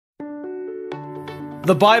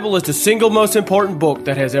The Bible is the single most important book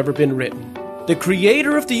that has ever been written. The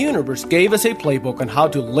creator of the universe gave us a playbook on how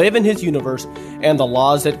to live in his universe and the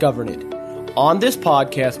laws that govern it. On this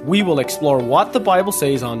podcast, we will explore what the Bible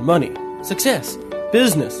says on money, success,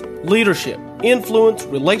 business, leadership, influence,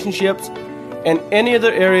 relationships, and any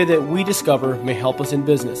other area that we discover may help us in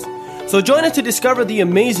business. So join us to discover the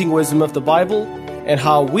amazing wisdom of the Bible and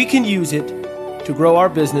how we can use it to grow our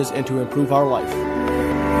business and to improve our life.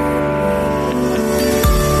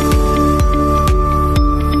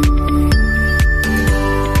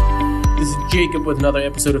 This is Jacob with another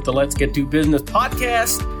episode of the Let's Get to Business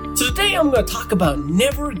podcast. So today I'm going to talk about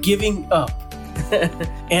never giving up.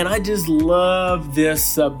 And I just love this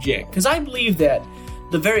subject because I believe that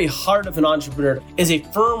the very heart of an entrepreneur is a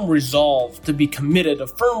firm resolve to be committed, a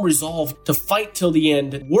firm resolve to fight till the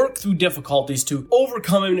end, to work through difficulties, to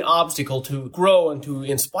overcome an obstacle, to grow and to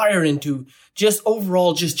inspire and to just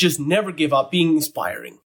overall just never give up, being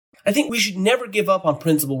inspiring. I think we should never give up on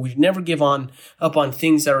principle. We should never give up on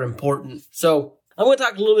things that are important. So I'm going to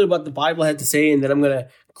talk a little bit about what the Bible had to say, and then I'm going to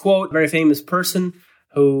quote a very famous person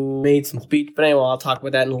who made some speech. But anyway, I'll talk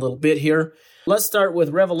about that in a little bit here. Let's start with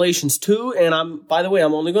Revelations 2, and I'm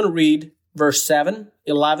only going to read verse 7,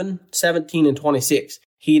 11, 17, and 26.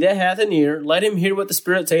 He that hath an ear, let him hear what the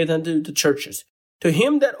Spirit saith unto the churches. To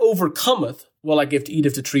him that overcometh will I give to eat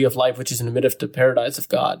of the tree of life, which is in the midst of the paradise of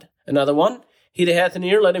God. Another one, he that hath an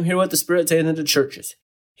ear, let him hear what the Spirit saith unto the churches.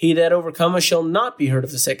 He that overcometh shall not be hurt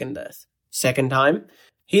of the second death. Second time,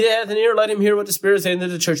 he that hath an ear, let him hear what the Spirit saith unto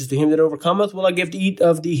the churches. To him that overcometh will I give to eat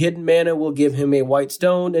of the hidden manna, will give him a white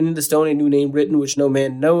stone, and in the stone a new name written, which no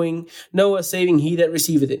man knoweth, saving he that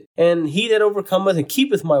receiveth it. And he that overcometh and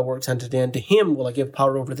keepeth my works unto the end, to him will I give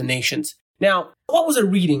power over the nations. Now, what was I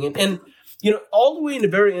reading? And all the way in the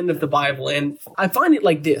very end of the Bible, and I find it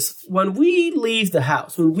like this. When we leave the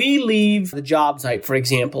house, when we leave the job site, for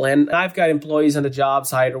example, and I've got employees on the job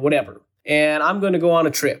site or whatever, and I'm going to go on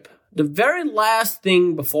a trip, the very last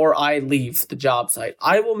thing before I leave the job site,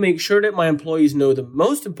 I will make sure that my employees know the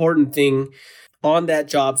most important thing on that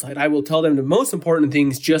job site. I will tell them the most important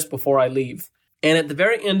things just before I leave. And at the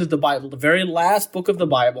very end of the Bible, the very last book of the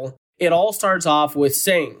Bible, it all starts off with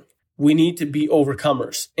saying, we need to be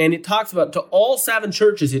overcomers. And it talks about, to all 7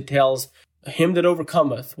 churches, it tells, him that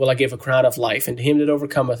overcometh will I give a crown of life, and to him that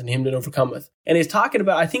overcometh, and him that overcometh. And he's talking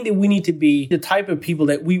about, I think that we need to be the type of people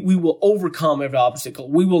that we will overcome every obstacle.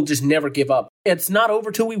 We will just never give up. It's not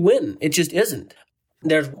over till we win. It just isn't.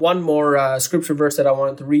 There's one more scripture verse that I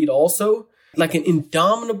wanted to read also. Like an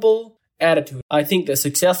indomitable attitude. I think that most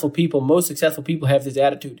successful people have this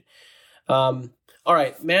attitude. All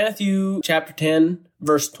right, Matthew chapter 10,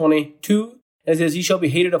 verse 22. It says, ye shall be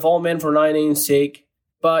hated of all men for my name's sake,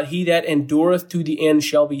 but he that endureth to the end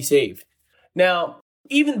shall be saved. Now,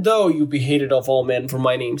 even though you be hated of all men for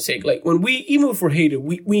my name's sake, even if we're hated,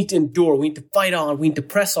 we need to endure, we need to fight on, we need to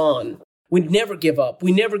press on. We never give up.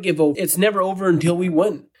 We never give over. It's never over until we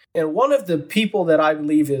win. And one of the people that I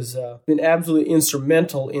believe has been absolutely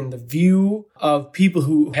instrumental in the view of people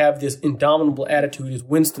who have this indomitable attitude is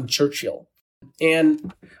Winston Churchill.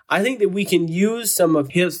 And I think that we can use some of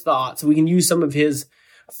his thoughts, we can use some of his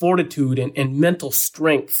fortitude and mental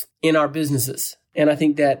strength in our businesses. And I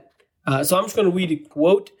think that, so I'm just going to read a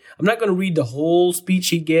quote. I'm not going to read the whole speech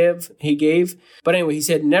he gave. But anyway, he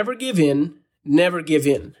said, never give in, never give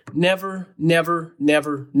in. Never, never,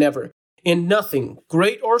 never, never. In nothing,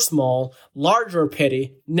 great or small, large or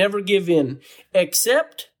petty, never give in,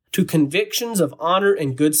 except to convictions of honor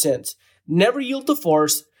and good sense. Never yield to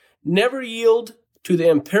force, never yield to the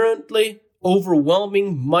apparently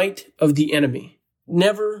overwhelming might of the enemy.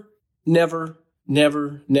 Never, never,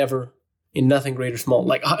 never, never, in nothing great or small.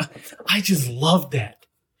 I just love that.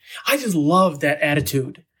 I just love that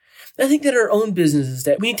attitude. I think that our own businesses,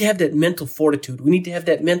 that we need to have that mental fortitude. We need to have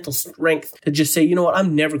that mental strength to just say, you know what,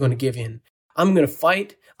 I'm never going to give in. I'm going to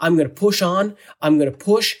fight. I'm going to push on. I'm going to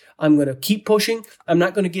push. I'm going to keep pushing. I'm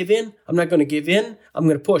not going to give in. I'm not going to give in. I'm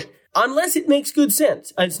going to push. Unless it makes good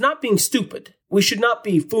sense. It's not being stupid. We should not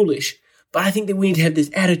be foolish. But I think that we need to have this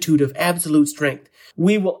attitude of absolute strength.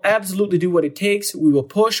 We will absolutely do what it takes. We will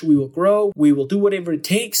push. We will grow. We will do whatever it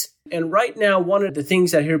takes. And right now, one of the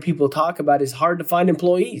things I hear people talk about is hard to find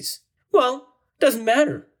employees. Well, it doesn't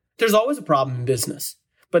matter. There's always a problem in business.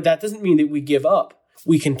 But that doesn't mean that we give up.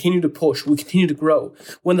 We continue to push. We continue to grow.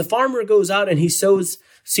 When the farmer goes out and he sows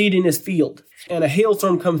seed in his field and a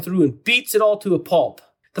hailstorm comes through and beats it all to a pulp,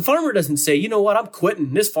 the farmer doesn't say, you know what, I'm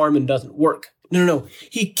quitting. This farming doesn't work. No.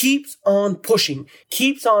 He keeps on pushing, and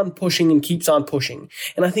keeps on pushing.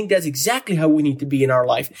 And I think that's exactly how we need to be in our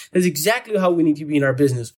life. That's exactly how we need to be in our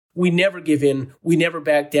business. We never give in. We never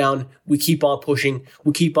back down. We keep on pushing.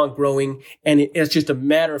 We keep on growing. And it's just a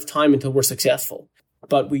matter of time until we're successful.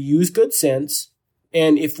 But we use good sense.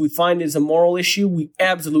 And if we find it's a moral issue, we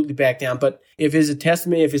absolutely back down. But if it's a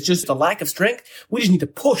testament, if it's just a lack of strength, we just need to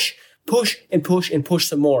push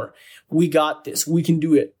some more. We got this. We can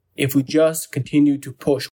do it. If we just continue to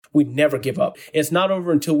push, we never give up. It's not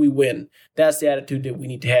over until we win. That's the attitude that we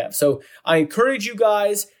need to have. So I encourage you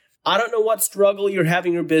guys. I don't know what struggle you're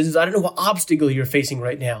having in your business. I don't know what obstacle you're facing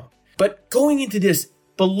right now. But going into this,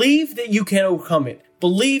 believe that you can overcome it.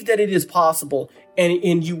 Believe that it is possible,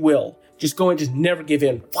 and you will. Just go and just never give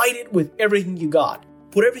in. Fight it with everything you got.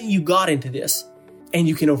 Put everything you got into this, and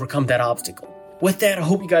you can overcome that obstacle. With that, I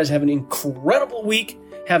hope you guys have an incredible week.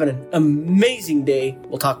 Have an amazing day.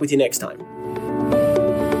 We'll talk with you next time.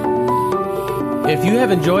 If you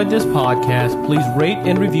have enjoyed this podcast, please rate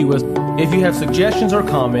and review us. If you have suggestions or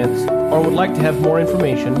comments, or would like to have more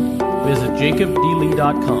information, visit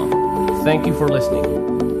jacobdlee.com. Thank you for listening.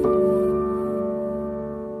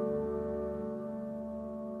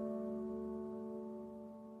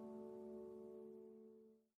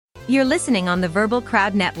 You're listening on the Verbal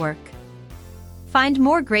Crowd Network. Find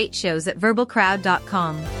more great shows at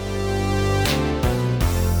verbalcrowd.com.